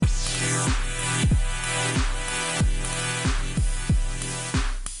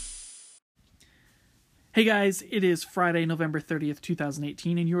Hey guys, it is Friday, November 30th,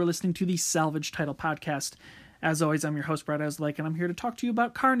 2018, and you are listening to the Salvage Title Podcast. As always, I'm your host, Brad Eslake, and I'm here to talk to you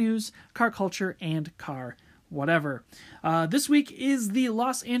about car news, car culture, and car whatever. This week is the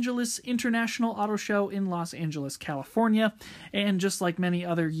Los Angeles International Auto Show in Los Angeles, California, and just like many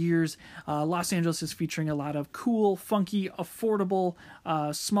other years, Los Angeles is featuring a lot of cool, funky, affordable,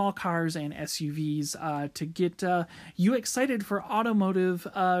 small cars and SUVs to get you excited for automotive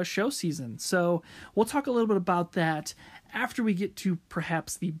show season. So we'll talk a little bit about that after we get to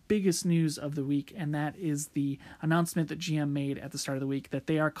perhaps the biggest news of the week, and that is the announcement that GM made at the start of the week that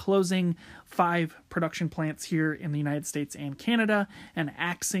they are closing 5 production plants here in the United States and Canada and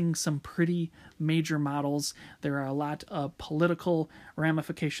axing some pretty major models. There are a lot of political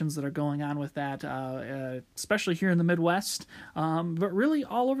ramifications that are going on with that, especially here in the Midwest, but really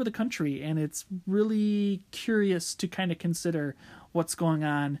all over the country, and it's really curious to kind of consider what's going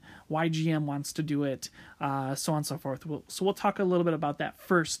on, why GM wants to do it, so on and so forth. We'll talk a little bit about that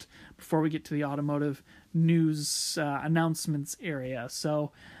first before we get to the automotive news announcements area.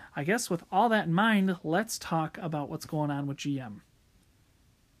 So I guess with all that in mind, let's talk about what's going on with GM.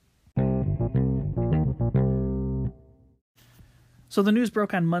 So the news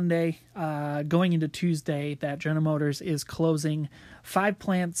broke on Monday, going into Tuesday, that General Motors is closing 5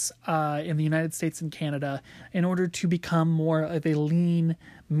 plants in the United States and Canada in order to become more of a lean,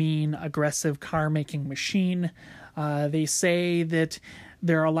 mean, aggressive car-making machine. They say that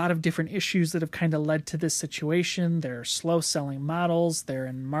there are a lot of different issues that have kind of led to this situation. They're slow-selling models. They're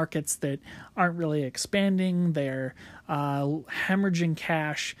in markets that aren't really expanding. They're hemorrhaging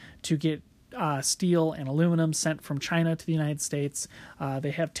cash to get steel and aluminum sent from China to the United States.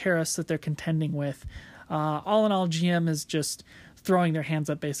 They have tariffs that they're contending with. All in all, GM is just throwing their hands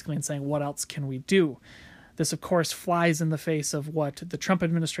up basically and saying, what else can we do? This, of course, flies in the face of what the Trump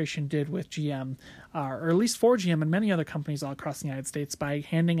administration did with GM, or at least for GM and many other companies all across the United States, by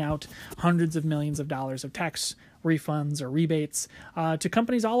handing out hundreds of millions of dollars of tax refunds or rebates to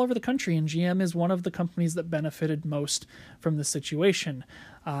companies all over the country, and GM is one of the companies that benefited most from the situation.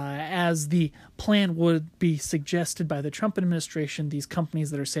 As the plan would be suggested by the Trump administration, these companies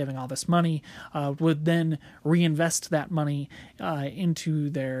that are saving all this money would then reinvest that money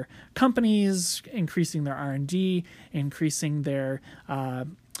into their companies, increasing their R&D, increasing their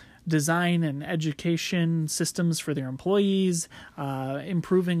design and education systems for their employees,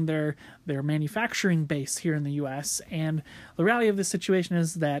 improving their manufacturing base here in the U.S. And the reality of this situation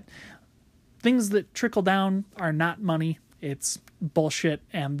is that things that trickle down are not money. It's bullshit,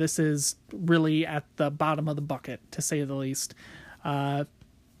 and this is really at the bottom of the bucket, to say the least.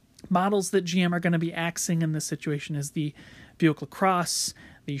 Models that GM are going to be axing in this situation is the Buick LaCrosse,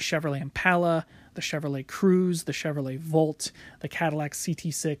 the Chevrolet Impala, the Chevrolet Cruze, the Chevrolet Volt, the Cadillac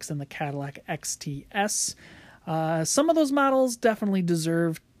CT6, and the Cadillac XTS. Some of those models definitely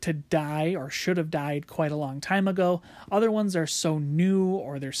deserve to die or should have died quite a long time ago. Other ones are so new,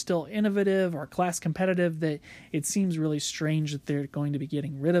 or they're still innovative or class competitive, that it seems really strange that they're going to be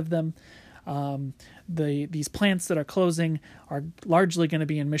getting rid of them. These plants that are closing are largely going to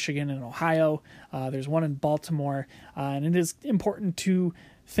be in Michigan and Ohio. There's one in Baltimore, and it is important to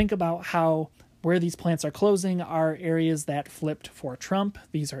think about how where these plants are closing are areas that flipped for Trump.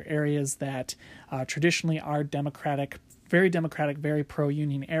 These are areas that traditionally are Democratic, very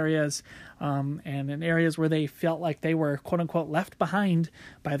pro-union areas, and in areas where they felt like they were, quote-unquote, left behind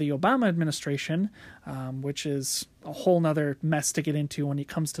by the Obama administration, which is a whole nother mess to get into when it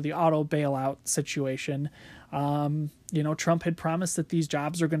comes to the auto bailout situation. Trump had promised that these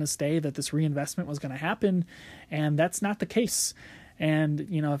jobs are going to stay, that this reinvestment was going to happen, and that's not the case. And,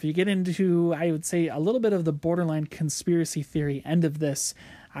 if you get into, I would say, a little bit of the borderline conspiracy theory end of this,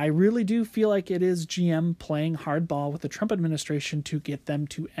 I really do feel like it is GM playing hardball with the Trump administration to get them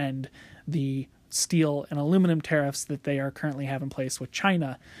to end the steel and aluminum tariffs that they are currently have in place with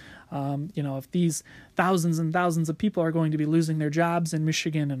China. If these thousands and thousands of people are going to be losing their jobs in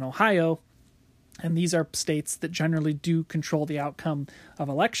Michigan and Ohio, and these are states that generally do control the outcome of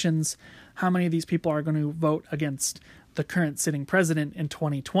elections, how many of these people are going to vote against the current sitting president in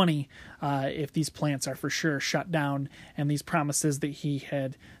 2020 if these plants are for sure shut down, and these promises that he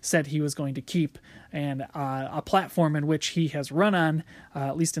had said he was going to keep, and a platform in which he has run on,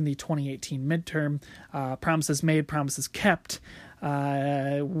 at least in the 2018 midterm, promises made, promises kept,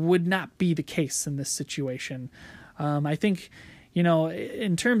 would not be the case in this situation. I think,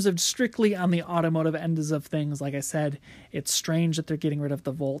 in terms of strictly on the automotive ends of things, like I said, it's strange that they're getting rid of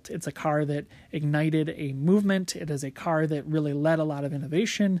the Volt. It's a car that ignited a movement. It is a car that really led a lot of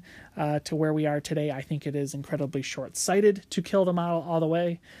innovation to where we are today. I think it is incredibly short-sighted to kill the model all the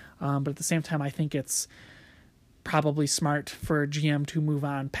way. But at the same time, I think it's probably smart for GM to move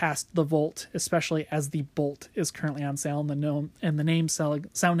on past the Volt, especially as the Bolt is currently on sale and the names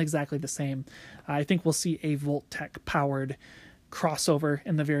sound exactly the same. I think we'll see a Voltec powered crossover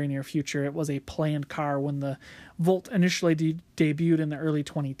in the very near future. It was a planned car when the Volt initially debuted in the early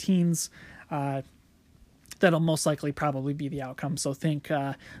 2010s. That'll most likely probably be the outcome. So think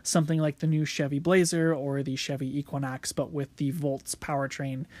something like the new Chevy Blazer or the Chevy Equinox, but with the Volt's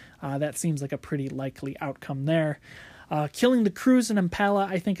powertrain. That seems like a pretty likely outcome there. Killing the Cruze and Impala,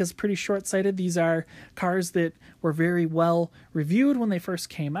 I think, is pretty short-sighted. These are cars that were very well reviewed when they first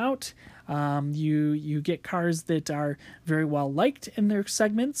came out. You get cars that are very well liked in their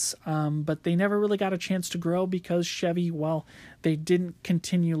segments, but they never really got a chance to grow because Chevy, well, they didn't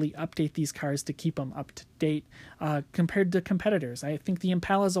continually update these cars to keep them up to date compared to competitors. I think the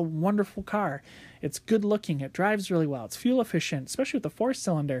Impala is a wonderful car. It's good looking. It drives really well. It's fuel efficient, especially with the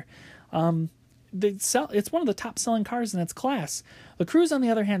 4-cylinder. It's one of the top selling cars in its class. The Cruze, on the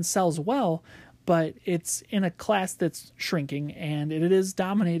other hand, sells well, but it's in a class that's shrinking, and it is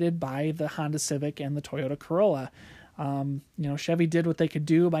dominated by the Honda Civic and the Toyota Corolla. Chevy did what they could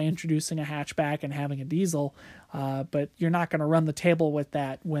do by introducing a hatchback and having a diesel, but you're not going to run the table with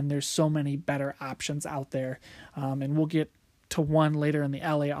that when there's so many better options out there. And we'll get to one later in the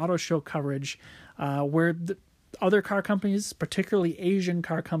LA Auto Show coverage, where other car companies, particularly Asian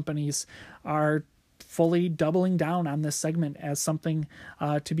car companies, are fully doubling down on this segment as something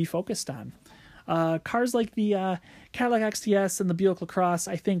to be focused on. Cars like the Cadillac XTS and the Buick LaCrosse,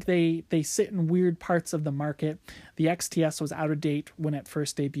 I think they sit in weird parts of the market. The XTS was out of date when it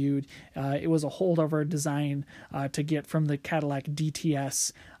first debuted. It was a holdover design to get from the Cadillac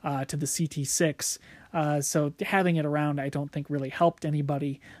DTS to the CT6. So having it around, I don't think really helped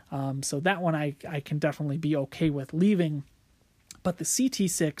anybody. So that one I can definitely be okay with leaving. But the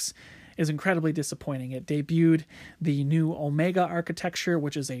CT6 is incredibly disappointing. It debuted the new Omega architecture,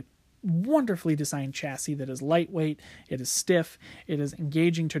 which is a wonderfully designed chassis that is lightweight, it is stiff, it is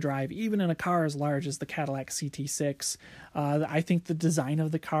engaging to drive, even in a car as large as the Cadillac CT6. I think the design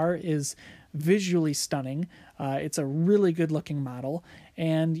of the car is visually stunning. It's a really good looking model,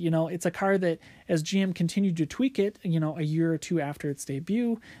 and it's a car that, as GM continued to tweak it, a year or two after its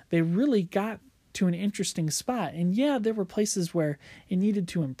debut, they really got to an interesting spot. And yeah, there were places where it needed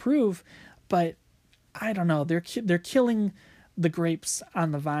to improve, but I don't know, they're killing the grapes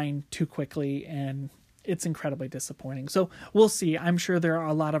on the vine too quickly, and it's incredibly disappointing. So we'll see. I'm sure there are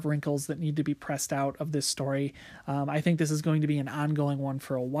a lot of wrinkles that need to be pressed out of this story. I think this is going to be an ongoing one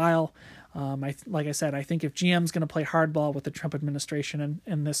for a while. Like I said, I think if GM's going to play hardball with the Trump administration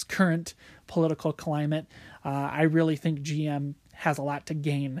in this current political climate, I really think GM has a lot to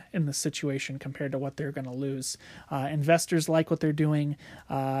gain in this situation compared to what they're going to lose. Investors like what they're doing,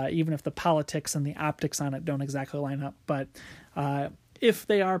 even if the politics and the optics on it don't exactly line up. But if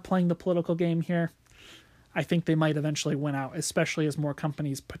they are playing the political game here, I think they might eventually win out, especially as more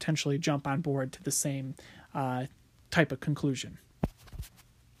companies potentially jump on board to the same type of conclusion.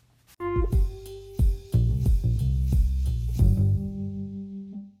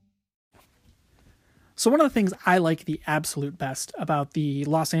 So one of the things I like the absolute best about the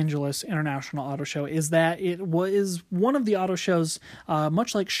Los Angeles International Auto Show is that it was one of the auto shows,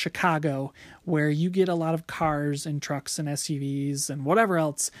 much like Chicago, where you get a lot of cars and trucks and SUVs and whatever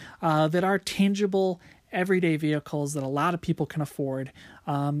else that are tangible everyday vehicles that a lot of people can afford.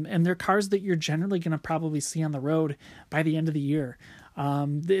 And they're cars that you're generally going to probably see on the road by the end of the year.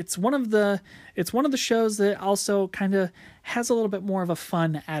 It's one of the shows that also kind of has a little bit more of a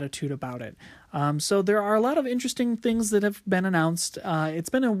fun attitude about it. So there are a lot of interesting things that have been announced. It's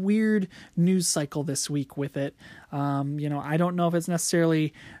been a weird news cycle this week with it. I don't know if it's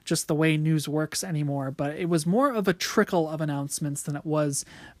necessarily just the way news works anymore, but it was more of a trickle of announcements than it was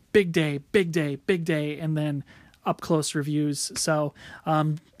big day, big day, big day, and then up close reviews. So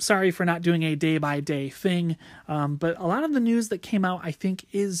sorry for not doing a day by day thing. But a lot of the news that came out, I think,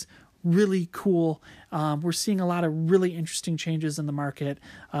 is really cool. We're seeing a lot of really interesting changes in the market.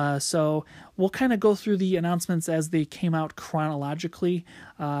 So we'll kind of go through the announcements as they came out chronologically.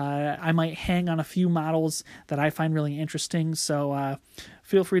 I might hang on a few models that I find really interesting. So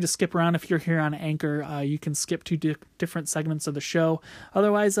feel free to skip around. If you're here on Anchor, you can skip to different segments of the show.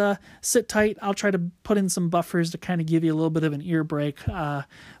 Otherwise, sit tight. I'll try to put in some buffers to kind of give you a little bit of an ear break. But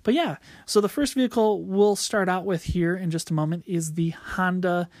yeah, so the first vehicle we'll start out with here in just a moment is the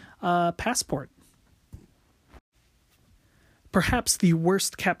Honda Passport. Perhaps the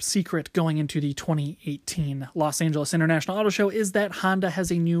worst kept secret going into the 2018 Los Angeles International Auto Show is that Honda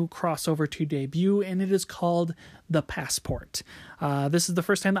has a new crossover to debut, and it is called the Passport. This is the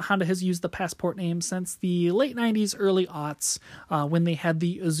first time that Honda has used the Passport name since the late 90s, early aughts, when they had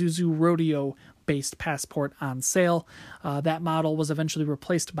the Isuzu Rodeo-based Passport on sale. That model was eventually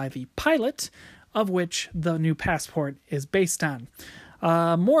replaced by the Pilot, of which the new Passport is based on.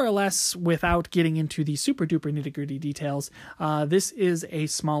 More or less, without getting into the super duper nitty gritty details, this is a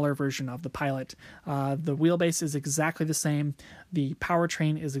smaller version of the Pilot. The wheelbase is exactly the same. The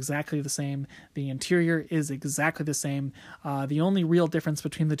powertrain is exactly the same. The interior is exactly the same. The only real difference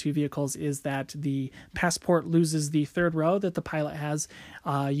between the two vehicles is that the Passport loses the third row that the Pilot has.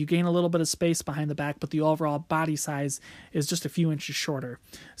 You gain a little bit of space behind the back, but the overall body size is just a few inches shorter.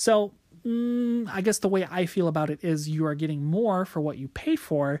 So, I guess the way I feel about it is you are getting more for what you pay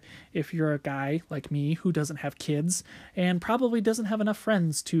for if you're a guy like me who doesn't have kids and probably doesn't have enough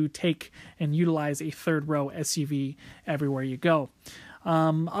friends to take and utilize a third row SUV everywhere you go.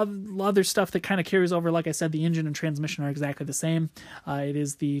 Other stuff that kind of carries over, like I said, the engine and transmission are exactly the same. It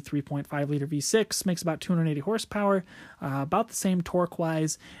is the 3.5 liter V6, makes about 280 horsepower, about the same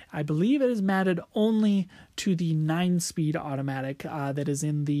torque-wise. I believe it is matted only to the 9-speed automatic that is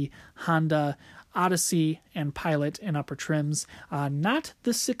in the Honda Odyssey and Pilot in upper trims, not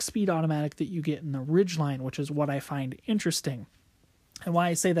the 6-speed automatic that you get in the Ridgeline, which is what I find interesting. And why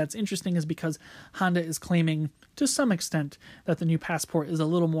I say that's interesting is because Honda is claiming, to some extent, that the new Passport is a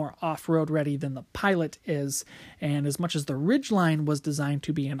little more off-road ready than the Pilot is. And as much as the Ridgeline was designed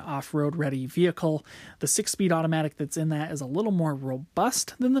to be an off-road ready vehicle, the 6-speed automatic that's in that is a little more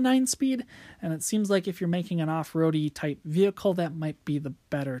robust than the 9-speed. And it seems like if you're making an off-roady type vehicle, that might be the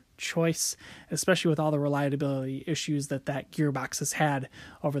better choice, especially with all the reliability issues that gearbox has had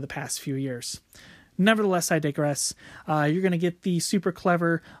over the past few years. Nevertheless, I digress. You're going to get the super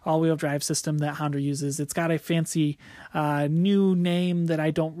clever all-wheel drive system that Honda uses. It's got a fancy new name that I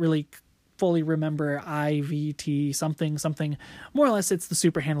don't really fully remember, IVT something. More or less, it's the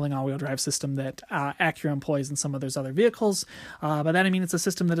super handling all-wheel drive system that Acura employs in some of those other vehicles. By that I mean it's a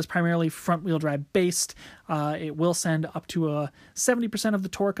system that is primarily front-wheel drive based. It will send up to 70% of the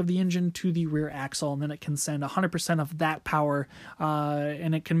torque of the engine to the rear axle, and then it can send 100% of that power,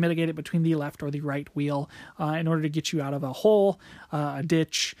 and it can mitigate it between the left or the right wheel in order to get you out of a hole, a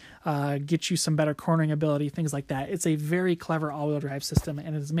ditch, get you some better cornering ability, things like that. It's a very clever all-wheel drive system,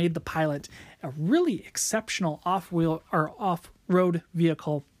 and it has made the Pilot a really exceptional off-road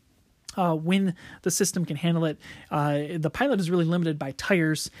vehicle when the system can handle it. The Pilot is really limited by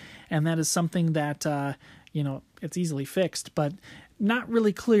tires, and that is something that it's easily fixed, but not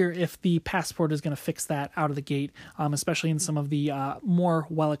really clear if the Passport is going to fix that out of the gate, especially in some of the more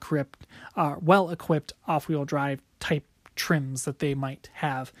well-equipped off-wheel drive type trims that they might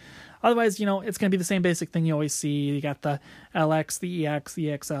have. Otherwise, it's going to be the same basic thing you always see. You got the LX, the EX,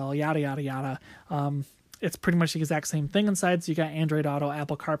 the XL, yada, yada, yada. It's pretty much the exact same thing inside. So you got Android Auto,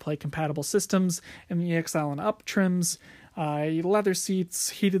 Apple CarPlay compatible systems in the XL and up trims, leather seats,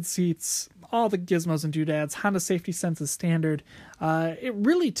 heated seats, all the gizmos and doodads. Honda Safety Sense is standard. It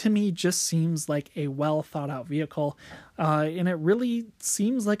really, to me, just seems like a well thought out vehicle. And it really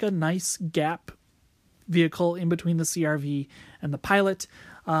seems like a nice gap vehicle in between the CR-V and the Pilot.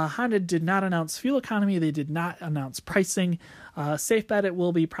 Honda did not announce fuel economy. They did not announce pricing. Safe bet it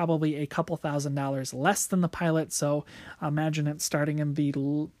will be probably a couple $1,000s less than the Pilot. So imagine it starting in the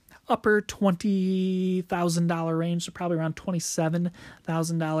upper $20,000 range, so probably around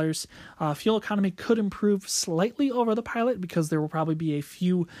 $27,000. Fuel economy could improve slightly over the Pilot because there will probably be a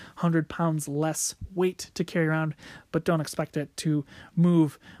few 100 pounds less weight to carry around, but don't expect it to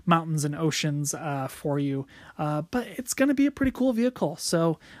move mountains and oceans for you. But it's going to be a pretty cool vehicle.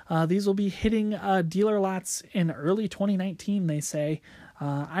 So these will be hitting dealer lots in early 2019, they say.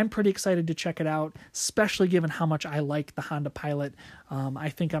 I'm pretty excited to check it out, especially given how much I like the Honda Pilot. I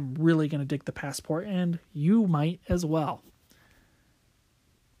think I'm really going to dig the Passport, and you might as well.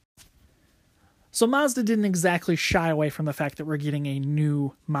 So Mazda didn't exactly shy away from the fact that we're getting a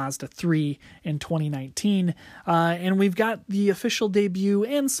new Mazda 3 in 2019, and we've got the official debut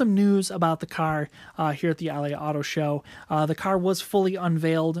and some news about the car here at the LA Auto Show. The car was fully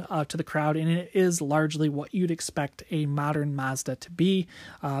unveiled to the crowd, and it is largely what you'd expect a modern Mazda to be,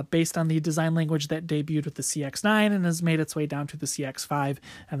 based on the design language that debuted with the CX-9 and has made its way down to the CX-5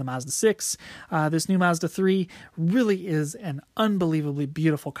 and the Mazda 6. This new Mazda 3 really is an unbelievably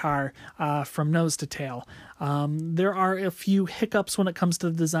beautiful car from nose to tail. There are a few hiccups when it comes to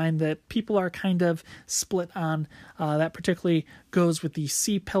the design that people are kind of split on. That particularly goes with the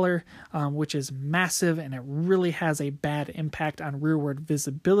C-pillar, which is massive, and it really has a bad impact on rearward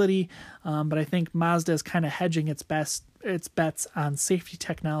visibility. But I think Mazda is kind of hedging its bets on safety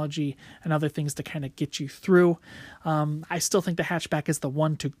technology and other things to kind of get you through. I still think the hatchback is the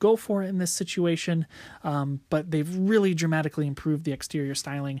one to go for in this situation, but they've really dramatically improved the exterior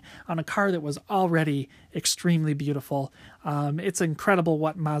styling on a car that was already extremely beautiful. It's incredible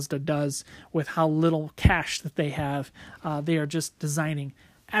what Mazda does with how little cash that they have. They are just designing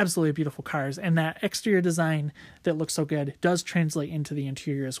absolutely beautiful cars, and that exterior design that looks so good does translate into the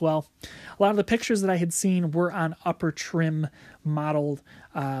interior as well. A lot of the pictures that I had seen were on upper trim modeled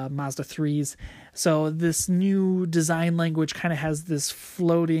Mazda 3s. So this new design language kind of has this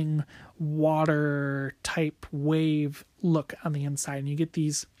floating water type wave look on the inside, and you get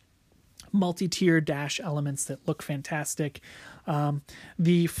these multi-tier dash elements that look fantastic.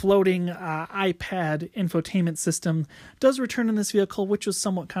 The floating iPad infotainment system does return in this vehicle, which was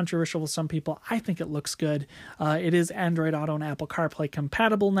somewhat controversial with some people. I think it looks good. It is Android Auto and Apple CarPlay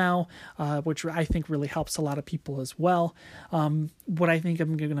compatible now, which I think really helps a lot of people as well. What I think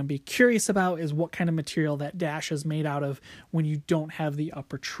I'm going to be curious about is what kind of material that dash is made out of when you don't have the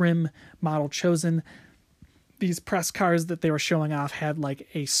upper trim model chosen. These press cars that they were showing off had like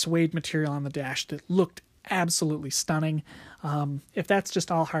a suede material on the dash that looked absolutely stunning. If that's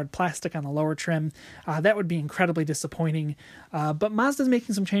just all hard plastic on the lower trim, that would be incredibly disappointing. But Mazda's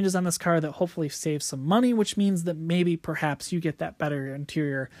making some changes on this car that hopefully saves some money, which means that maybe perhaps you get that better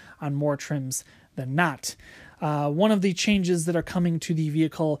interior on more trims than not. One of the changes that are coming to the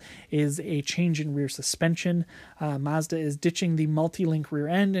vehicle is a change in rear suspension. Mazda is ditching the multi-link rear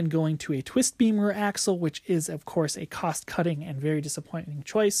end and going to a twist beam rear axle, which is, of course, a cost-cutting and very disappointing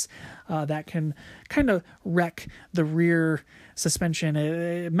choice. That can kind of wreck the rear suspension.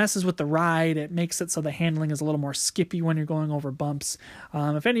 It messes with the ride. It makes it so the handling is a little more skippy when you're going over bumps.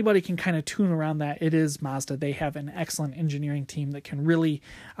 If anybody can kind of tune around that, it is Mazda. They have an excellent engineering team that can really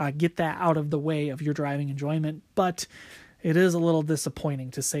get that out of the way of your driving enjoyment. But it is a little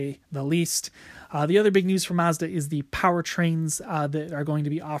disappointing, to say the least. The other big news for Mazda is the powertrains that are going to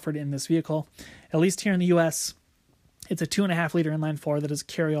be offered in this vehicle. At least here in the US, it's a 2.5-liter inline-4 that is a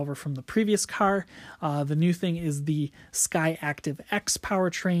carryover from the previous car. The new thing is the Skyactiv X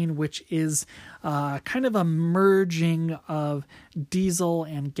powertrain, which is kind of a merging of diesel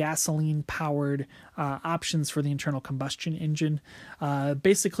and gasoline-powered options for the internal combustion engine.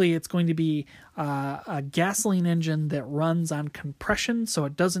 Basically, it's going to be a gasoline engine that runs on compression, so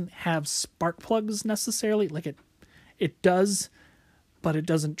it doesn't have spark plugs necessarily. Like it does, but it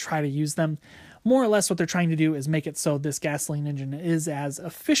doesn't try to use them. More or less what they're trying to do is make it so this gasoline engine is as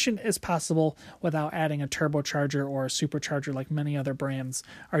efficient as possible without adding a turbocharger or a supercharger like many other brands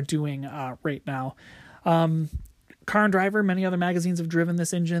are doing right now. Car and Driver, many other magazines have driven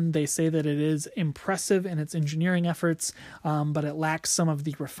this engine. They say that it is impressive in its engineering efforts, but it lacks some of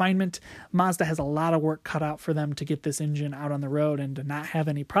the refinement. Mazda has a lot of work cut out for them to get this engine out on the road and to not have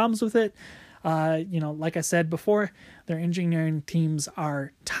any problems with it. Like I said before, their engineering teams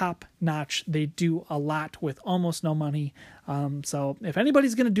are top notch. They do a lot with almost no money. So if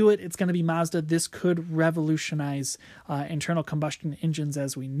anybody's going to do it, it's going to be Mazda. This could revolutionize internal combustion engines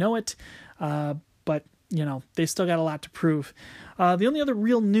as we know it. But they still got a lot to prove. The only other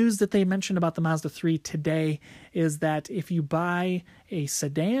real news that they mentioned about the Mazda 3 today is that if you buy a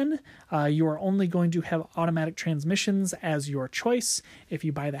sedan, you are only going to have automatic transmissions as your choice. If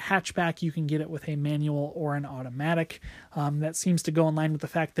you buy the hatchback, you can get it with a manual or an automatic. That seems to go in line with the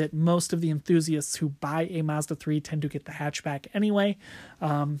fact that most of the enthusiasts who buy a Mazda 3 tend to get the hatchback anyway.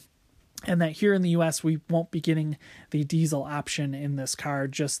 And that here in the US, we won't be getting the diesel option in this car,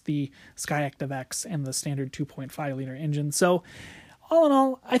 just the Skyactiv X and the standard 2.5-liter engine. So all in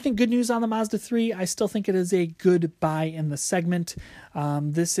all, I think good news on the Mazda 3. I still think it is a good buy in the segment.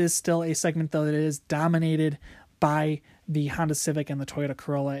 This is still a segment, though, that is dominated by the Honda Civic and the Toyota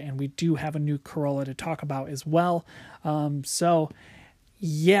Corolla, and we do have a new Corolla to talk about as well.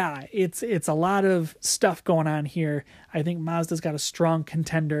 Yeah, it's a lot of stuff going on here. I think Mazda's got a strong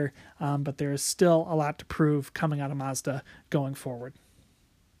contender, but there is still a lot to prove coming out of Mazda going forward.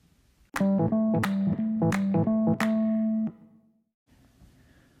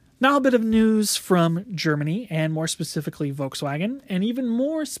 Now a bit of news from Germany, and more specifically Volkswagen, and even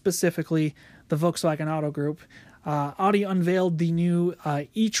more specifically the Volkswagen Auto Group. Audi unveiled the new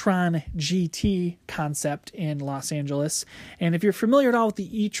e-tron GT concept in Los Angeles. And if you're familiar at all with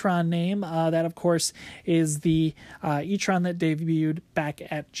the e-tron name, that of course is the e-tron that debuted back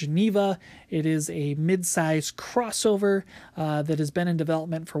at Geneva. It is a mid-size crossover that has been in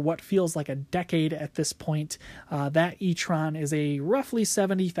development for what feels like a decade at this point. That e-tron is a roughly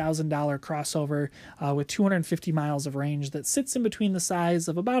 $70,000 crossover with 250 miles of range that sits in between the size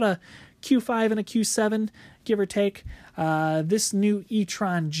of about a Q5 and a Q7, give or take. This new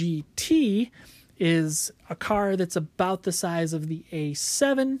e-tron GT is a car that's about the size of the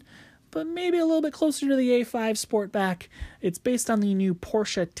A7, but maybe a little bit closer to the A5 Sportback. It's based on the new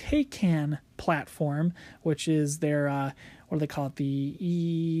Porsche Taycan platform, which is their, what do they call it, the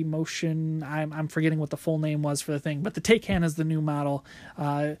E-Motion, I'm forgetting what the full name was for the thing, but the Taycan is the new model.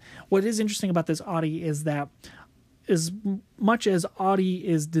 What is interesting about this Audi is that as much as Audi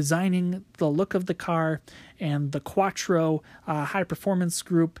is designing the look of the car, and the Quattro high performance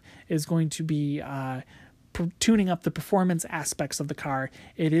group is going to be tuning up the performance aspects of the car,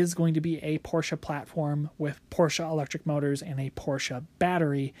 it is going to be a Porsche platform with Porsche electric motors and a Porsche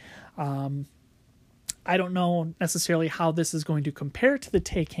battery. I don't know necessarily how this is going to compare to the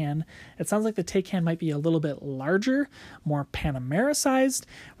Taycan. It sounds like the Taycan might be a little bit larger, more Panamera-sized,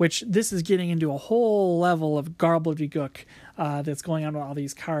 which this is getting into a whole level of gobbledygook that's going on with all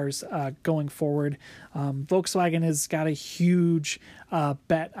these cars going forward. Volkswagen has got a huge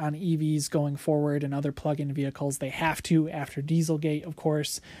bet on EVs going forward and other plug-in vehicles. They have to after Dieselgate, of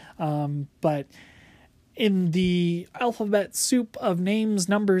course, but in the alphabet soup of names,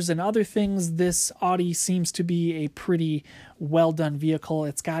 numbers, and other things, this Audi seems to be a pretty well-done vehicle.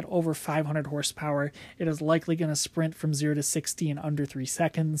 It's got over 500 horsepower. It is likely going to sprint from 0 to 60 in under 3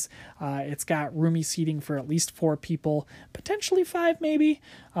 seconds. It's got roomy seating for at least 4 people, potentially 5 maybe.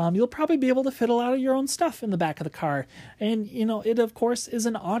 You'll probably be able to fit a lot of your own stuff in the back of the car. And, you know, it, of course, is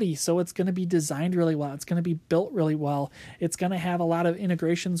an Audi, so it's going to be designed really well. It's going to be built really well. It's going to have a lot of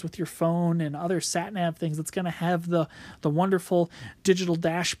integrations with your phone and other sat-nav things. It's going to have the wonderful digital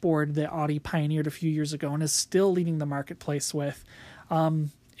dashboard that Audi pioneered a few years ago and is still leading the marketplace with.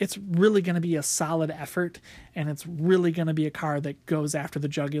 It's really going to be a solid effort, and it's really going to be a car that goes after the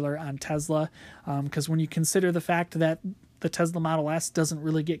jugular on Tesla, because when you consider the fact that the Tesla Model S doesn't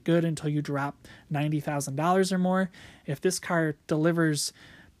really get good until you drop $90,000 or more, if this car delivers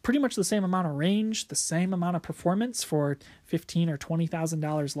pretty much the same amount of range, the same amount of performance for $15,000 or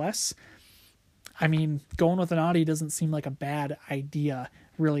 $20,000 less, I mean, going with an Audi doesn't seem like a bad idea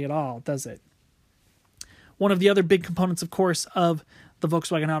really at all, does it? One of the other big components, of course, of the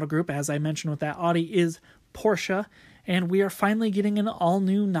Volkswagen Auto Group, as I mentioned with that Audi, is Porsche, and we are finally getting an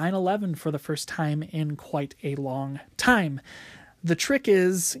all-new 911 for the first time in quite a long time. The trick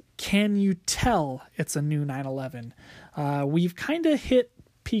is, can you tell it's a new 911? We've kind of hit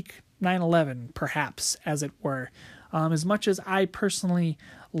peak 911, perhaps, as it were. As much as I personally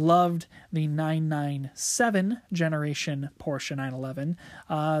loved the 997 generation Porsche 911,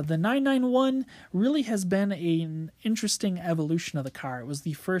 the 991 really has been an interesting evolution of the car. It was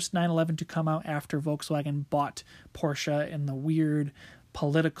the first 911 to come out after Volkswagen bought Porsche in the weird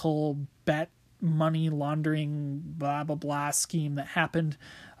political bet money laundering blah blah blah scheme that happened.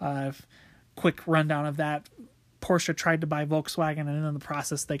 Quick rundown of that: Porsche tried to buy Volkswagen, and in the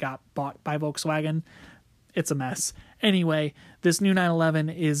process they got bought by Volkswagen. It's a mess. Anyway, this new 911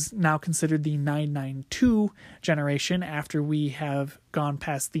 is now considered the 992 generation after we have gone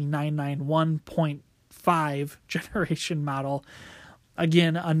past the 991.5 generation model.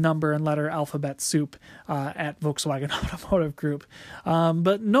 Again, a number and letter alphabet soup at Volkswagen Automotive Group.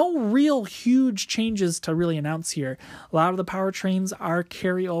 But no real huge changes to really announce here. A lot of the powertrains are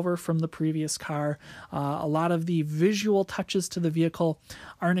carryover from the previous car. A lot of the visual touches to the vehicle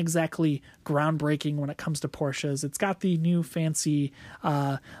aren't exactly groundbreaking when it comes to Porsches. It's got the new fancy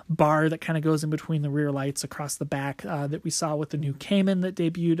bar that kind of goes in between the rear lights across the back that we saw with the new Cayman that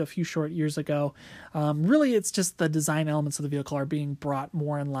debuted a few short years ago. Really, it's just the design elements of the vehicle are being brought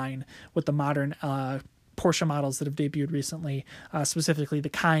more in line with the modern Porsche models that have debuted recently, specifically the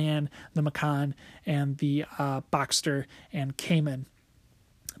Cayenne, the Macan, and the Boxster and Cayman.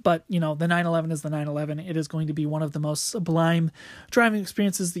 But, you know, the 911 is the 911. It is going to be one of the most sublime driving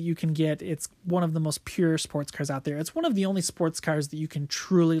experiences that you can get. It's one of the most pure sports cars out there. It's one of the only sports cars that you can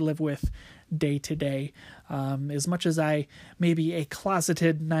truly live with day to day. As much as I may be a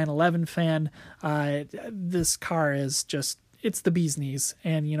closeted 911 fan, this car is just, it's the bee's knees.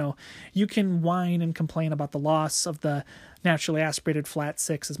 And, you know, you can whine and complain about the loss of the naturally aspirated flat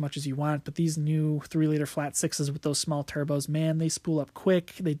six as much as you want, but these new 3-liter flat sixes with those small turbos, man, they spool up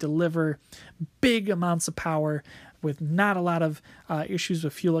quick. They deliver big amounts of power with not a lot of issues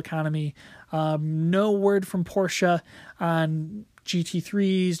with fuel economy. No word from Porsche on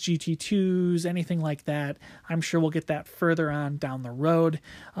GT3s, GT2s, anything like that. I'm sure we'll get that further on down the road.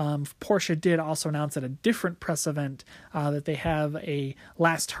 Porsche did also announce at a different press event that they have a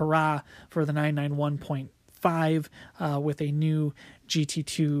last hurrah for the 991.5 with a new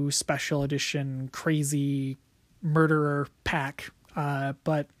GT2 special edition crazy murderer pack.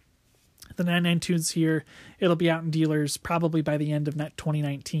 But the 992's here. It'll be out in dealers probably by the end of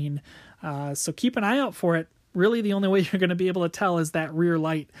 2019. So keep an eye out for it. Really, the only way you're going to be able to tell is that rear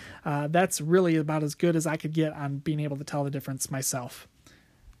light. That's really about as good as I could get on being able to tell the difference myself.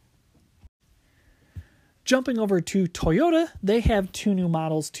 Jumping over to Toyota, they have 2 new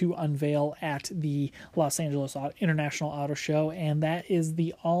models to unveil at the Los Angeles International Auto Show, and that is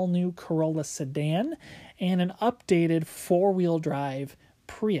the all-new Corolla sedan and an updated 4-wheel drive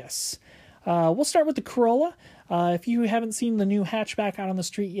Prius. We'll start with the Corolla. If you haven't seen the new hatchback out on the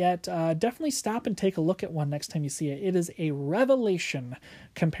street yet, definitely stop and take a look at one next time you see it. It is a revelation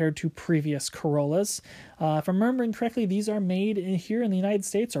compared to previous Corollas. If I'm remembering correctly, these are made here in the United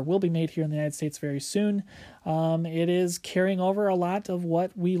States, or will be made here in the United States very soon. It is carrying over a lot of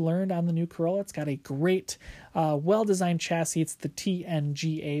what we learned on the new Corolla. It's got a great, well-designed chassis. It's the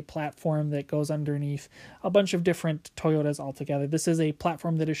TNGA platform that goes underneath a bunch of different Toyotas altogether. This is a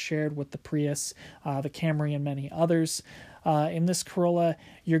platform that is shared with the Prius, the Camry, and many others. In this Corolla,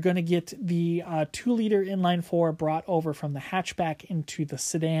 you're going to get the 2-liter inline-4 brought over from the hatchback into the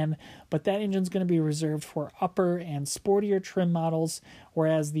sedan, but that engine's going to be reserved for upper and sportier trim models,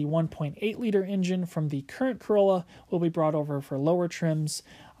 whereas the 1.8-liter engine from the current Corolla will be brought over for lower trims.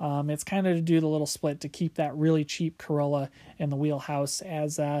 It's kind of to do the little split to keep that really cheap Corolla in the wheelhouse,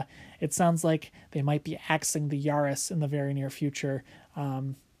 as it sounds like they might be axing the Yaris in the very near future.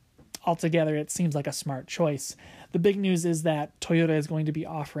 Altogether, it seems like a smart choice. The big news is that Toyota is going to be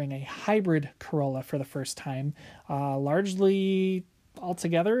offering a hybrid Corolla for the first time. Largely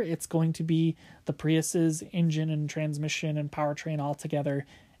altogether, it's going to be the Prius's engine and transmission and powertrain all together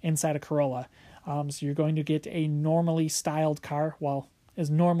inside a Corolla. So you're going to get a normally styled car, well, as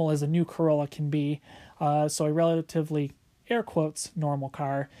normal as a new Corolla can be. So a relatively, air quotes, normal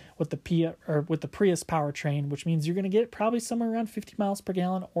car with the Prius powertrain, which means you're going to get probably somewhere around 50 miles per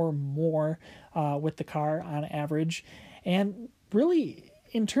gallon or more with the car on average. And really,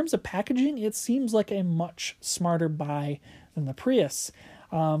 in terms of packaging, it seems like a much smarter buy than the Prius.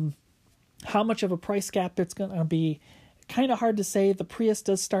 How much of a price gap it's going to be, kind of hard to say. The Prius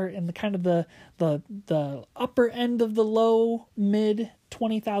does start in the kind of the upper end of the low mid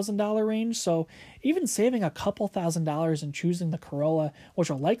 $20,000 range. So even saving a couple $1,000s and choosing the Corolla, which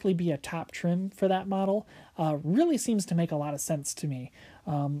will likely be a top trim for that model, really seems to make a lot of sense to me.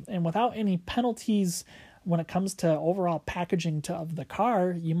 And without any penalties when it comes to overall packaging of the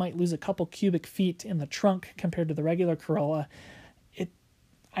car, you might lose a couple cubic feet in the trunk compared to the regular Corolla.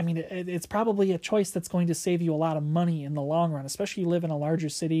 It's probably a choice that's going to save you a lot of money in the long run, especially if you live in a larger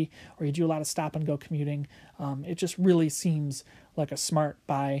city or you do a lot of stop and go commuting. It just really seems like a smart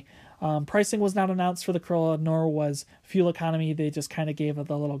buy. Pricing was not announced for the Corolla, nor was fuel economy. They just kind of gave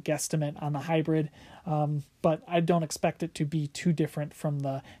the little guesstimate on the hybrid. But I don't expect it to be too different from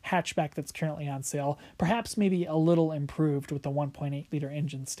the hatchback that's currently on sale. Perhaps maybe a little improved with the 1.8-liter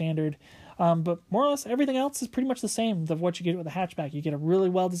engine standard. But more or less everything else is pretty much the same of what you get with the hatchback. You get a really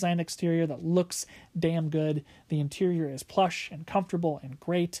well-designed exterior that looks damn good. The interior is plush and comfortable and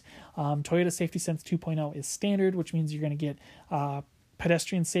great. Toyota Safety Sense 2.0 is standard, which means you're going to get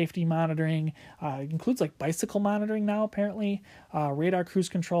pedestrian safety monitoring. It includes like bicycle monitoring now, apparently. Radar cruise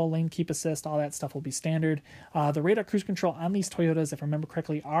control, lane keep assist, all that stuff will be standard. The radar cruise control on these Toyotas, if I remember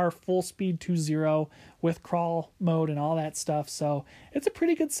correctly, are full speed 2.0 with crawl mode and all that stuff. So it's a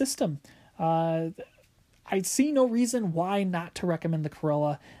pretty good system. I see no reason why not to recommend the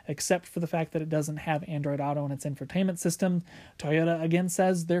Corolla, except for the fact that it doesn't have Android Auto in its infotainment system. Toyota, again,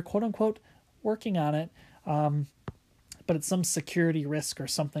 says they're quote-unquote working on it, but it's some security risk or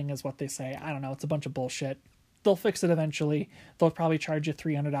something is what they say. I don't know. It's a bunch of bullshit. They'll fix it eventually. They'll probably charge you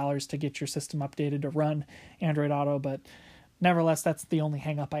 $300 to get your system updated to run Android Auto, but nevertheless, that's the only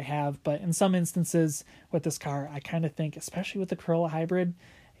hang-up I have. But in some instances with this car, I kind of think, especially with the Corolla Hybrid,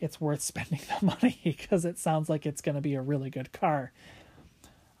 it's worth spending the money because it sounds like it's going to be a really good car.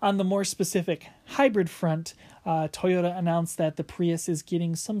 On the more specific hybrid front, Toyota announced that the Prius is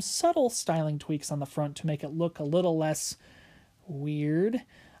getting some subtle styling tweaks on the front to make it look a little less weird.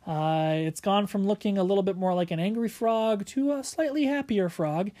 It's gone from looking a little bit more like an angry frog to a slightly happier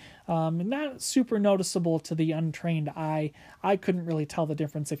frog. Not super noticeable to the untrained eye. I couldn't really tell the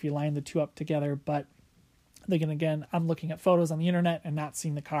difference if you line the two up together, but again, I'm looking at photos on the internet and not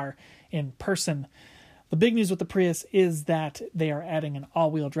seeing the car in person. The big news with the Prius is that they are adding an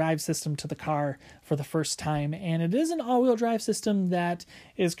all-wheel drive system to the car for the first time, and it is an all-wheel drive system that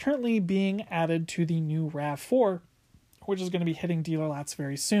is currently being added to the new RAV4, which is going to be hitting dealer lots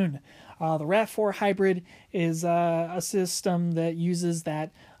very soon. The RAV4 Hybrid is a system that uses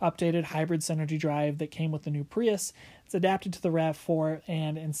that updated hybrid Synergy drive that came with the new Prius. It's adapted to the RAV4,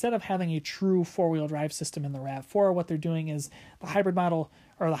 and instead of having a true four-wheel drive system in the RAV4, what they're doing is the hybrid model,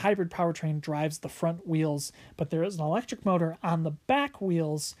 or the hybrid powertrain, drives the front wheels, but there is an electric motor on the back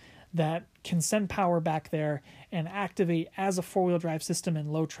wheels that can send power back there and activate as a four-wheel drive system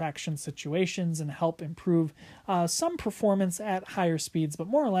in low traction situations and help improve some performance at higher speeds. But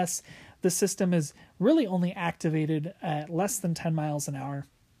more or less, the system is really only activated at less than 10 miles an hour,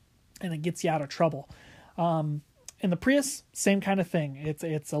 and it gets you out of trouble. In the Prius, same kind of thing.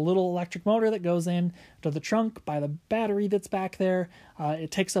 It's a little electric motor that goes in to the trunk by the battery that's back there. It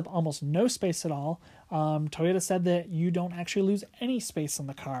takes up almost no space at all. Toyota said that you don't actually lose any space in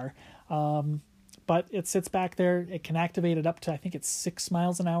the car. But it sits back there. It can activate it up to, I think it's 6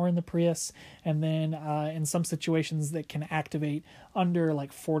 miles an hour in the Prius. And then in some situations that can activate under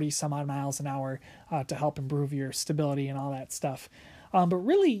like 40 some odd miles an hour to help improve your stability and all that stuff. But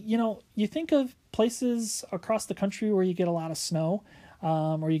really, you think of places across the country where you get a lot of snow,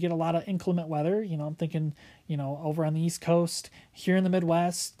 or you get a lot of inclement weather. I'm thinking, over on the East Coast, here in the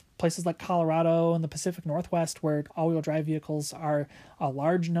Midwest, places like Colorado and the Pacific Northwest, where all-wheel drive vehicles are a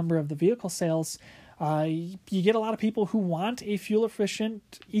large number of the vehicle sales. You get a lot of people who want a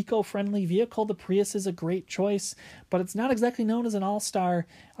fuel-efficient, eco-friendly vehicle. The Prius is a great choice, but it's not exactly known as an all-star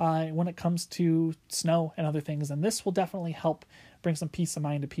when it comes to snow and other things, and this will definitely help bring some peace of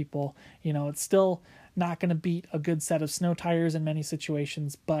mind to people. It's still not going to beat a good set of snow tires in many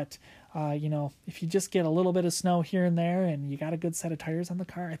situations, but if you just get a little bit of snow here and there and you got a good set of tires on the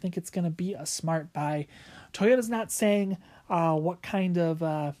car, I think it's going to be a smart buy. Toyota's not saying what kind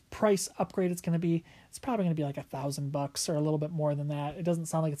of price upgrade it's going to be. It's probably going to be like $1,000 or a little bit more than that. It doesn't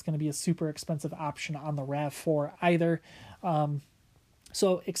sound like it's going to be a super expensive option on the RAV4 either.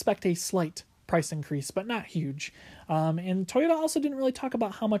 So expect a slight price increase, but not huge. And Toyota also didn't really talk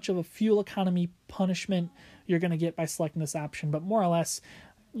about how much of a fuel economy punishment you're going to get by selecting this option, but more or less,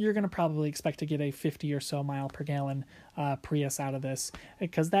 you're going to probably expect to get a 50 or so mile per gallon Prius out of this,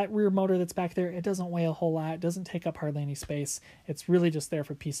 because that rear motor that's back there, it doesn't weigh a whole lot. It doesn't take up hardly any space. It's really just there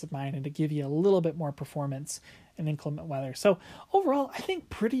for peace of mind and to give you a little bit more performance in inclement weather. So overall, I think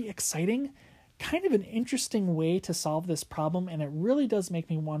pretty exciting. Kind of an interesting way to solve this problem, and it really does make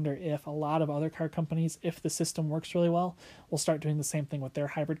me wonder if a lot of other car companies, if the system works really well, will start doing the same thing with their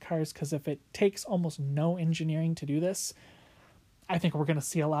hybrid cars, because if it takes almost no engineering to do this, I think we're going to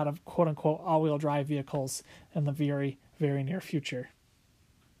see a lot of quote-unquote all-wheel drive vehicles in the very, very near future.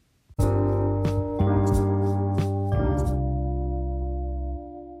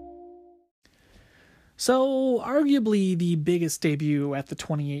 So, arguably the biggest debut at the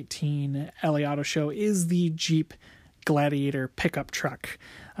 2018 LA Auto Show is the Jeep Gladiator pickup truck.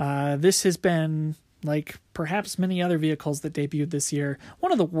 This has been, like perhaps many other vehicles that debuted this year,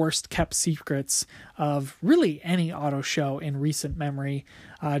 one of the worst kept secrets of really any auto show in recent memory.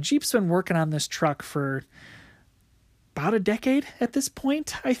 Jeep's been working on this truck for about a decade at this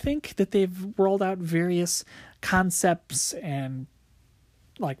point, I think, that they've rolled out various concepts and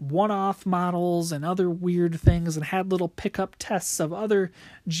like one-off models and other weird things, and had little pickup tests of other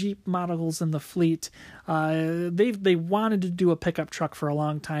Jeep models in the fleet. They wanted to do a pickup truck for a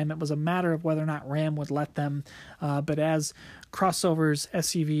long time. It was a matter of whether or not Ram would let them. But as crossovers,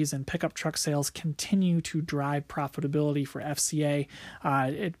 SUVs, and pickup truck sales continue to drive profitability for FCA,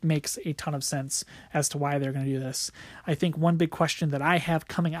 it makes a ton of sense as to why they're going to do this. I think one big question that I have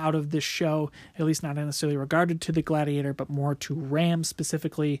coming out of this show, at least not necessarily regarded to the Gladiator, but more to Ram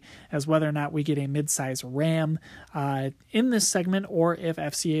specifically, as whether or not we get a mid-size Ram in this segment, or if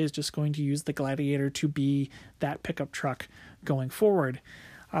FCA is just going to use the Gladiator to be that pickup truck going forward.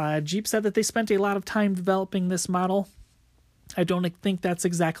 Jeep said that they spent a lot of time developing this model. I don't think that's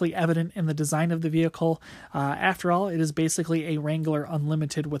exactly evident in the design of the vehicle. After all, it is basically a Wrangler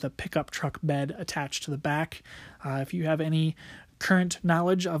Unlimited with a pickup truck bed attached to the back. If you have any current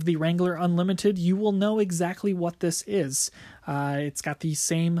knowledge of the Wrangler Unlimited, you will know exactly what this is. It's got the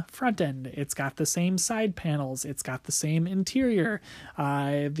same front end. It's got the same side panels. It's got the same interior.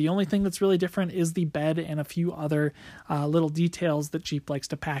 The only thing that's really different is the bed and a few other little details that Jeep likes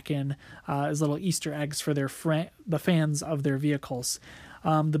to pack in as little Easter eggs for the fans of their vehicles.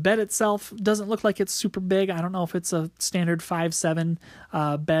 The bed itself doesn't look like it's super big. I don't know if it's a standard 5'7"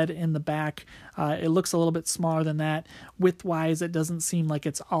 bed in the back. It looks a little bit smaller than that. Width-wise, it doesn't seem like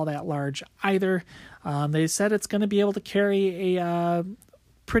it's all that large either. They said it's going to be able to carry a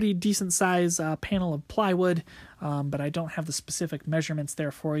pretty decent size panel of plywood, but I don't have the specific measurements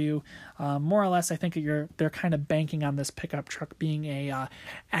there for you. More or less, I think they're kind of banking on this pickup truck being a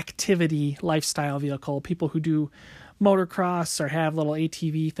activity lifestyle vehicle. People who do motocross or have little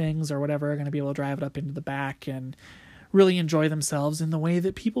ATV things or whatever are going to be able to drive it up into the back and really enjoy themselves in the way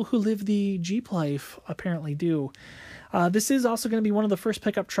that people who live the Jeep life apparently do. This is also going to be one of the first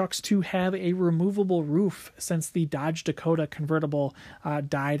pickup trucks to have a removable roof since the Dodge Dakota convertible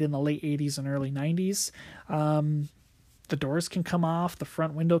died in the late 80s and early 90s. The doors can come off, the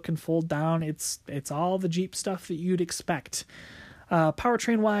front window can fold down. It's all the Jeep stuff that you'd expect.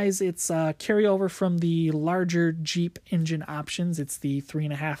 Powertrain-wise, it's carryover from the larger Jeep engine options. It's the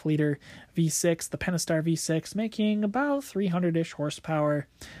 3.5-liter V6, the Pentastar V6, making about 300-ish horsepower,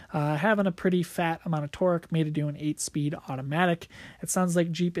 having a pretty fat amount of torque, made to do an 8-speed automatic. It sounds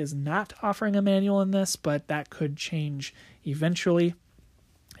like Jeep is not offering a manual in this, but that could change eventually.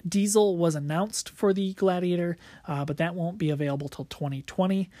 Diesel was announced for the Gladiator, but that won't be available till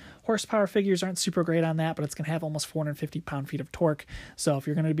 2020. Horsepower figures aren't super great on that, but it's going to have almost 450 pound-feet of torque. So if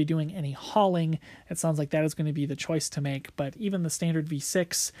you're going to be doing any hauling, it sounds like that is going to be the choice to make. But even the standard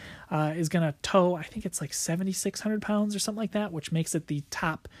V6 is going to tow, I think it's like 7,600 pounds or something like that, which makes it the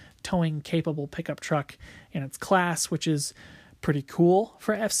top towing-capable pickup truck in its class, which is pretty cool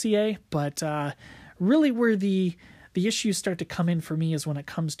for FCA. But really where the issues start to come in for me is when it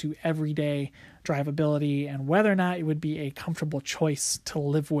comes to everyday drivability and whether or not it would be a comfortable choice to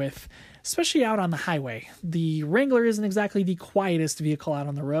live with, especially out on the highway. The Wrangler isn't exactly the quietest vehicle out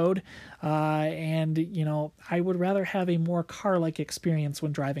on the road, and, you know, I would rather have a more car-like experience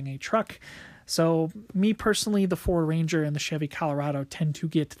when driving a truck. So me personally, the Ford Ranger and the Chevy Colorado tend to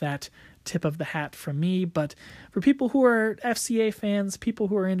get that tip of the hat from me. But for people who are FCA fans, people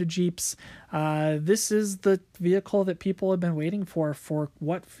who are into Jeeps, this is the vehicle that people have been waiting for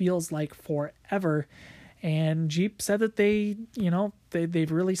what feels like forever. And Jeep said that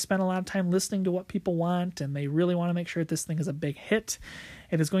they've really spent a lot of time listening to what people want, and they really want to make sure that this thing is a big hit.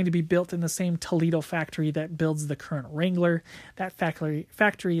 It is going to be built in the same Toledo factory that builds the current Wrangler. That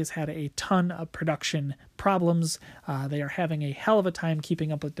factory has had a ton of production problems. They are having a hell of a time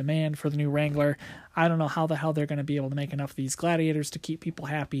keeping up with demand for the new Wrangler. I don't know how the hell they're going to be able to make enough of these Gladiators to keep people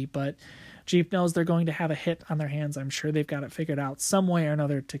happy, but Jeep knows they're going to have a hit on their hands. I'm sure they've got it figured out some way or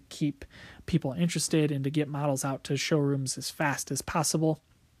another to keep people interested and to get models out to showrooms as fast as possible.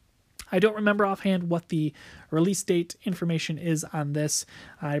 I don't remember offhand what the release date information is on this.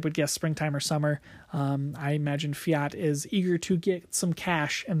 I would guess springtime or summer. I imagine Fiat is eager to get some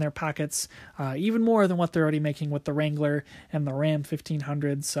cash in their pockets, even more than what they're already making with the Wrangler and the Ram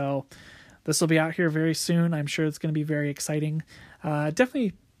 1500. So this will be out here very soon. I'm sure it's going to be very exciting.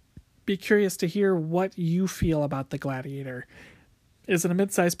 Definitely be curious to hear what you feel about the Gladiator. Is it a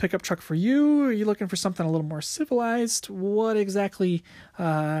mid-sized pickup truck for you? Are you looking for something a little more civilized? What exactly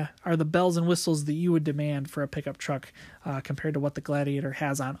are the bells and whistles that you would demand for a pickup truck compared to what the Gladiator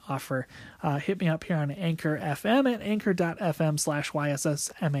has on offer? Hit me up here on Anchor FM at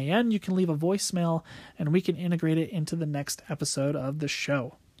anchor.fm/YSSMAN. You can leave a voicemail and we can integrate it into the next episode of the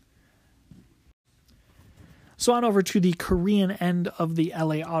show. So on over to the Korean end of the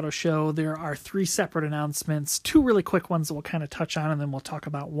LA Auto Show, there are 3 separate announcements, 2 really quick ones that we'll kind of touch on, and then we'll talk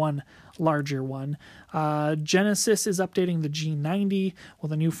about one larger one. Genesis is updating the G90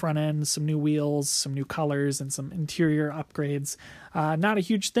 with a new front end, some new wheels, some new colors, and some interior upgrades. Not a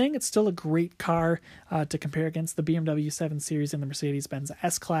huge thing. It's still a great car to compare against the BMW 7 Series and the Mercedes-Benz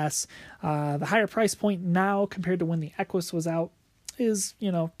S-Class. The higher price point now compared to when the Equus was out is,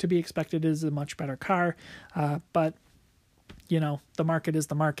 to be expected, is a much better car. But, the market is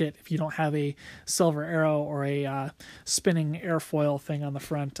the market. If you don't have a Silver Arrow or a spinning airfoil thing on the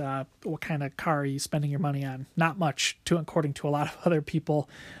front, what kind of car are you spending your money on? Not much, according to a lot of other people.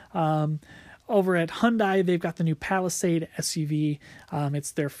 Over at Hyundai, they've got the new Palisade SUV.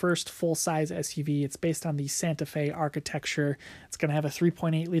 It's their first full-size SUV. It's based on the Santa Fe architecture. It's going to have a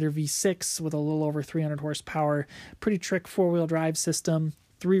 3.8-liter V6 with a little over 300 horsepower. Pretty trick four-wheel drive system.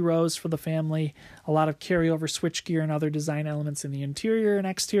 3 rows for the family. A lot of carryover switchgear and other design elements in the interior and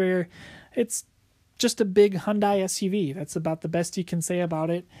exterior. It's just a big Hyundai SUV. That's about the best you can say about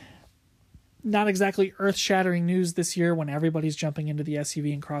it. Not exactly earth-shattering news this year when everybody's jumping into the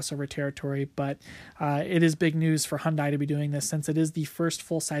SUV and crossover territory, but it is big news for Hyundai to be doing this, since it is the first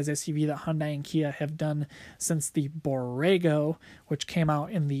full-size SUV that Hyundai and Kia have done since the Borrego, which came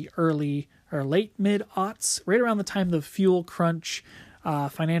out in the early or late mid-aughts, right around the time the fuel crunch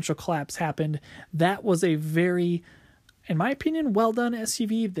financial collapse happened. That was a very, in my opinion, well done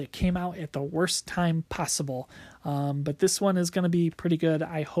SUV that came out at the worst time possible. But this one is going to be pretty good,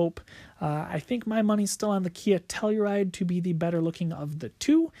 I hope. I think my money's still on the Kia Telluride to be the better looking of the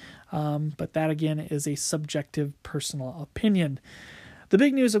two. But that, again, is a subjective personal opinion. The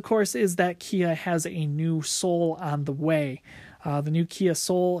big news, of course, is that Kia has a new Soul on the way. The new Kia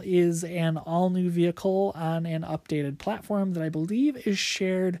Soul is an all-new vehicle on an updated platform that I believe is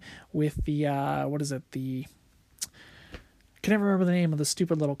shared with the, I can never remember the name of the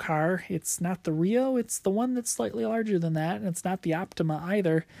stupid little car. It's not the Rio, it's the one that's slightly larger than that, and it's not the Optima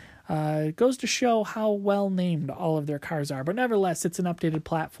either. It goes to show how well named all of their cars are, but nevertheless, it's an updated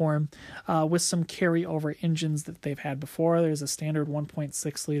platform with some carryover engines that they've had before. There's a standard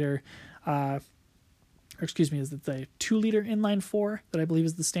 1.6 liter, is it the 2-liter inline-4 that I believe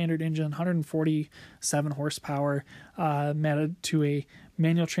is the standard engine, 147 horsepower, mounted to a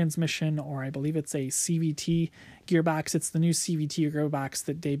manual transmission, or I believe it's a CVT gearbox. It's the new CVT gearbox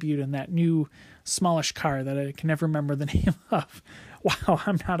that debuted in that new smallish car that I can never remember the name of. Wow,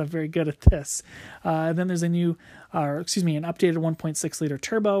 I'm not very good at this. Then there's an updated 1.6 liter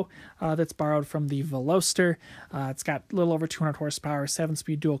turbo that's borrowed from the Veloster. It's got a little over 200 horsepower,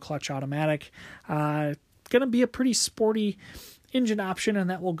 7-speed dual clutch automatic. Going to be a pretty sporty engine option, and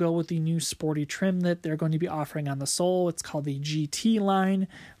that will go with the new sporty trim that they're going to be offering on the Soul. It's called the GT line.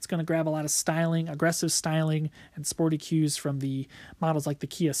 It's going to grab a lot of styling, aggressive styling, and sporty cues from the models like the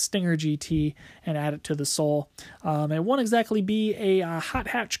Kia Stinger GT and add it to the Soul. It won't exactly be a hot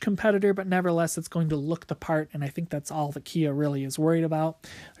hatch competitor, but nevertheless, it's going to look the part, and I think that's all that Kia really is worried about.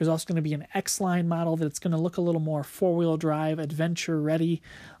 There's also going to be an X-Line model that's going to look a little more four-wheel drive, adventure ready,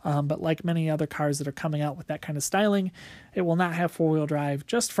 but like many other cars that are coming out with that kind of styling, it will not have four-wheel drive,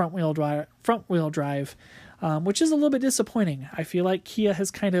 just front-wheel drive, which is a little bit disappointing. I feel like Kia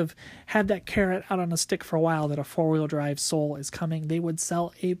has kind of had that carrot out on a stick for a while that a four-wheel drive Soul is coming. They would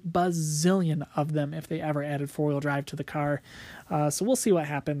sell a bazillion of them if they ever added four-wheel drive to the car. So we'll see what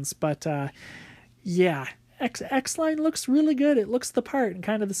happens. But yeah, X-Line looks really good. It looks the part in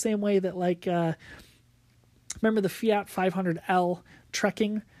kind of the same way that, like, remember the Fiat 500L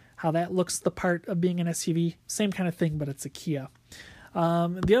Trekking? How that looks the part of being an SUV. Same kind of thing, but it's a Kia.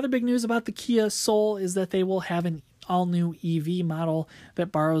 The other big news about the Kia Soul is that they will have an all-new EV model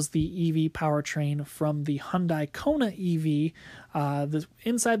that borrows the EV powertrain from the Hyundai Kona EV.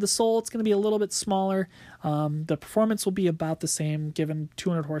 Inside the Soul, it's going to be a little bit smaller. The performance will be about the same, given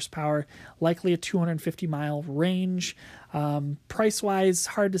 200 horsepower, likely a 250-mile range. Price-wise,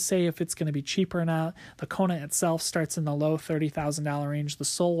 hard to say if it's going to be cheaper or not. The Kona itself starts in the low $30,000 range. The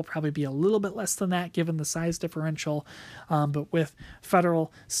Soul will probably be a little bit less than that, given the size differential. But with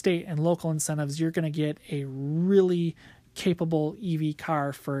federal, state, and local incentives, you're going to get a really capable EV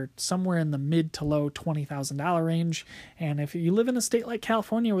car for somewhere in the mid to low $20,000 range. And if you live in a state like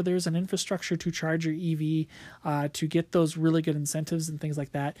California where there's an infrastructure to charge your EV, to get those really good incentives and things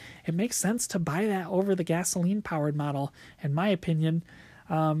like that, it makes sense to buy that over the gasoline powered model, in my opinion.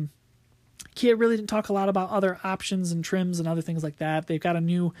 Kia really didn't talk a lot about other options and trims and other things like that. They've got a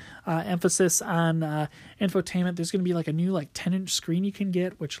new emphasis on infotainment. There's going to be like a new 10-inch screen you can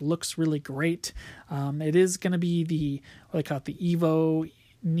get, which looks really great. It is going to be what they call it, the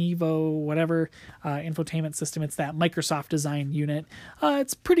Nevo, whatever infotainment system. It's that Microsoft design unit.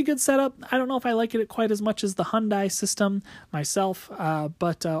 It's pretty good setup. I don't know if I like it quite as much as the Hyundai system myself,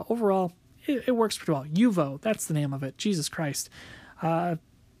 but overall, it works pretty well. Yuvo, that's the name of it. Jesus Christ. So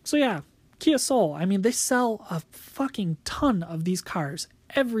yeah. Kia Soul, I mean, they sell a fucking ton of these cars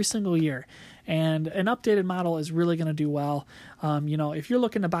every single year, and an updated model is really going to do well. If you're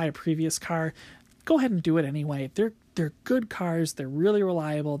looking to buy a previous car, go ahead and do it anyway. They're good cars. They're really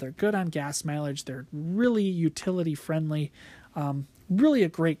reliable. They're good on gas mileage. They're really utility friendly. Really a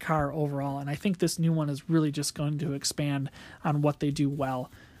great car overall, and I think this new one is really just going to expand on what they do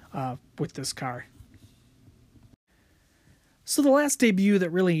well with this car. So the last debut that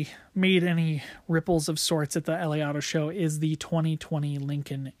really made any ripples of sorts at the LA Auto Show is the 2020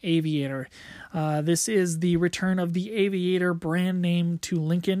 Lincoln Aviator. This is the return of the Aviator brand name to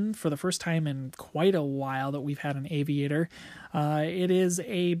Lincoln for the first time in quite a while that we've had an Aviator.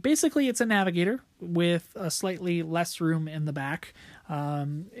 Basically it's a Navigator with a slightly less room in the back.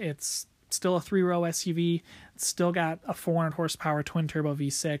 It's still a 3-row SUV. It's still got a 400 horsepower twin-turbo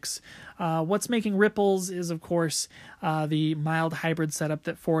V6. What's making ripples is, of course, the mild hybrid setup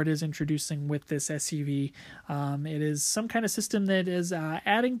that Ford is introducing with this SUV. It is some kind of system that is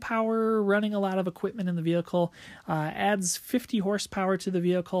adding power, running a lot of equipment in the vehicle, adds 50 horsepower to the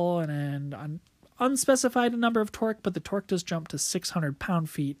vehicle, and an unspecified number of torque, but the torque does jump to 600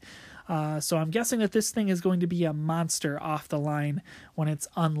 pound-feet. So I'm guessing that this thing is going to be a monster off the line when it's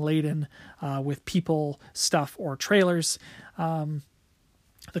unladen with people, stuff, or trailers.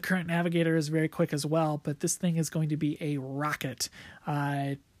 The current Navigator is very quick as well, but this thing is going to be a rocket.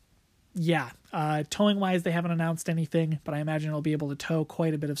 Towing wise, they haven't announced anything, but I imagine it'll be able to tow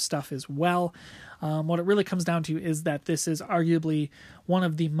quite a bit of stuff as well. What it really comes down to is that this is arguably one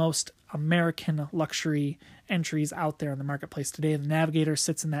of the most American luxury entries out there in the marketplace today. The Navigator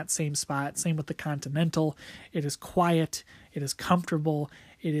sits in that same spot. Same with the Continental. It is quiet. It is comfortable.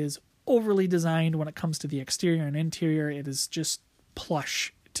 It is overly designed when it comes to the exterior and interior. It is just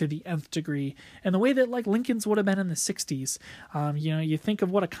plush to the nth degree, and the way that like Lincolns would have been in the 60s. You think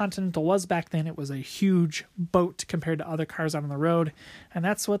of what a Continental was back then. It was a huge boat compared to other cars out on the road, and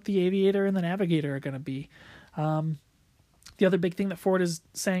that's what the Aviator and the Navigator are going to be. The other big thing that Ford is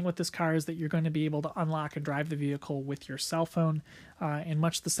saying with this car is that you're going to be able to unlock and drive the vehicle with your cell phone in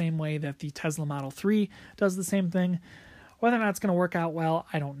much the same way that the Tesla Model 3 does the same thing. Whether or not it's going to work out well,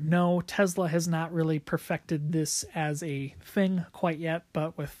 I don't know. Tesla has not really perfected this as a thing quite yet,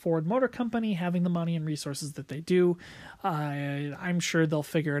 but with Ford Motor Company having the money and resources that they do, I'm sure they'll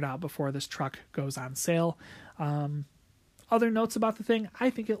figure it out before this truck goes on sale. Other notes about the thing,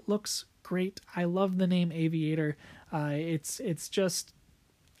 I think it looks great. I love the name Aviator. It's just...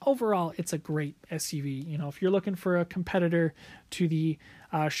 Overall, it's a great SUV. If you're looking for a competitor to the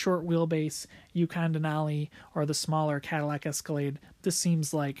short wheelbase Yukon Denali or the smaller Cadillac Escalade, this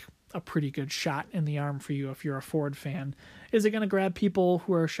seems like a pretty good shot in the arm for you if you're a Ford fan. Is it going to grab people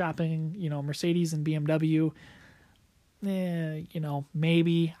who are shopping, Mercedes and BMW?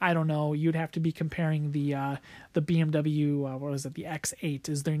 Maybe. I don't know. You'd have to be comparing the BMW, the X8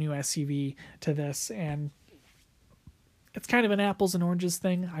 is their new SUV to this, and it's kind of an apples and oranges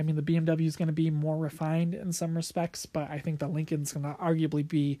thing. I mean, the BMW is going to be more refined in some respects, but I think the Lincoln's going to arguably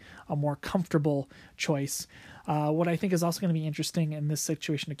be a more comfortable choice. What I think is also going to be interesting in this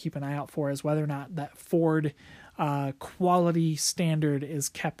situation to keep an eye out for is whether or not that Ford quality standard is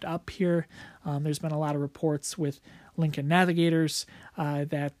kept up here. There's been a lot of reports with Lincoln Navigators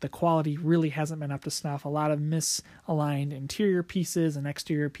that the quality really hasn't been up to snuff. A lot of misaligned interior pieces and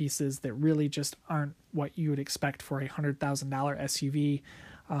exterior pieces that really just aren't what you would expect for a $100,000 SUV.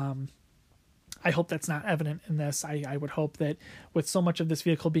 I hope that's not evident in this. I would hope that with so much of this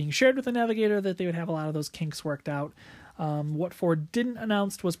vehicle being shared with the Navigator that they would have a lot of those kinks worked out. What Ford didn't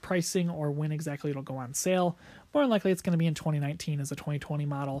announce was pricing or when exactly it'll go on sale. More than likely it's going to be in 2019 as a 2020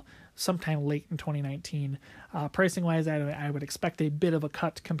 model, sometime late in 2019. Pricing wise, I would expect a bit of a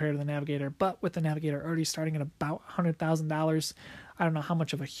cut compared to the Navigator, but with the Navigator already starting at about $100,000, I don't know how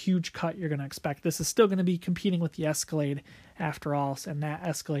much of a huge cut you're going to expect. This is still going to be competing with the Escalade after all, and that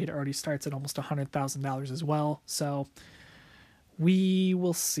Escalade already starts at almost $100,000 as well. So we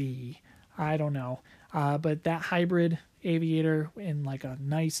will see. I don't know. But that hybrid Aviator in like a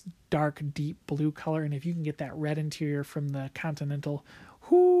nice dark deep blue color, and if you can get that red interior from the Continental,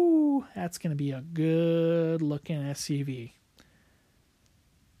 whoo, that's going to be a good looking SUV.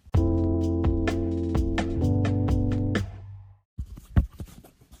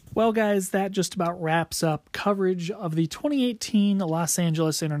 Well, guys, that just about wraps up coverage of the 2018 Los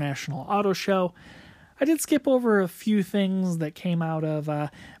Angeles International Auto Show. I did skip over a few things that came out of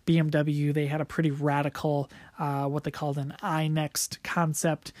BMW. They had a pretty radical, what they called an iNext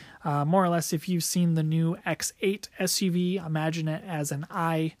concept. More or less, if you've seen the new X8 SUV, imagine it as an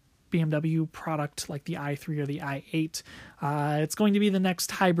BMW product like the i3 or the i8. It's going to be the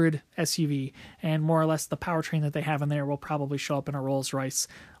next hybrid SUV, and more or less the powertrain that they have in there will probably show up in a Rolls-Royce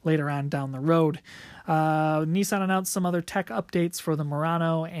later on down the road. Nissan announced some other tech updates for the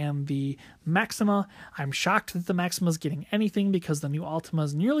Murano and the Maxima. I'm shocked that the Maxima is getting anything because the new Altima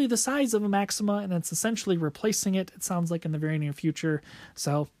is nearly the size of a Maxima, and it's essentially replacing it, it sounds like, in the very near future.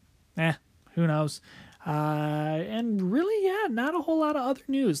 So, who knows? And really, not a whole lot of other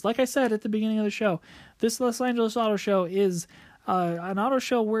news. Like I said at the beginning of the show, this Los Angeles Auto Show is an auto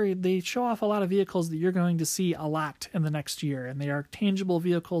show where they show off a lot of vehicles that you're going to see a lot in the next year, and they are tangible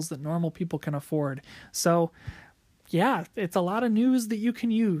vehicles that normal people can afford. So, it's a lot of news that you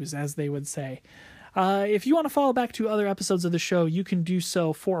can use, as they would say. If you want to follow back to other episodes of the show, you can do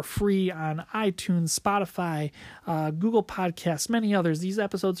so for free on iTunes, Spotify, Google Podcasts, many others. These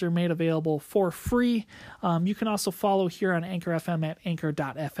episodes are made available for free. You can also follow here on Anchor FM at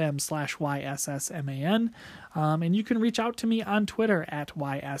anchor.fm/YSSMAN. And you can reach out to me on Twitter at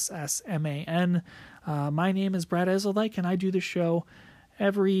YSSMAN. My name is Brad Ezeldike, and I do the show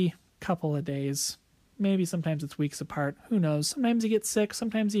every couple of days. Maybe sometimes it's weeks apart. Who knows? Sometimes you get sick.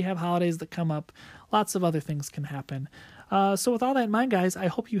 Sometimes you have holidays that come up. Lots of other things can happen. So with all that in mind, guys, I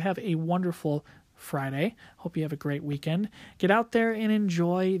hope you have a wonderful Friday. Hope you have a great weekend. Get out there and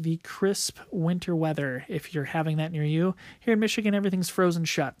enjoy the crisp winter weather if you're having that near you. Here in Michigan, everything's frozen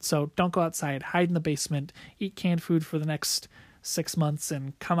shut. So don't go outside. Hide in the basement. Eat canned food for the next 6 months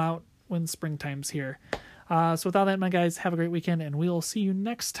and come out when springtime's here. So with all that in mind, guys, have a great weekend, and we'll see you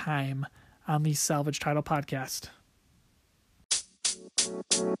next time on the Salvage Title Podcast.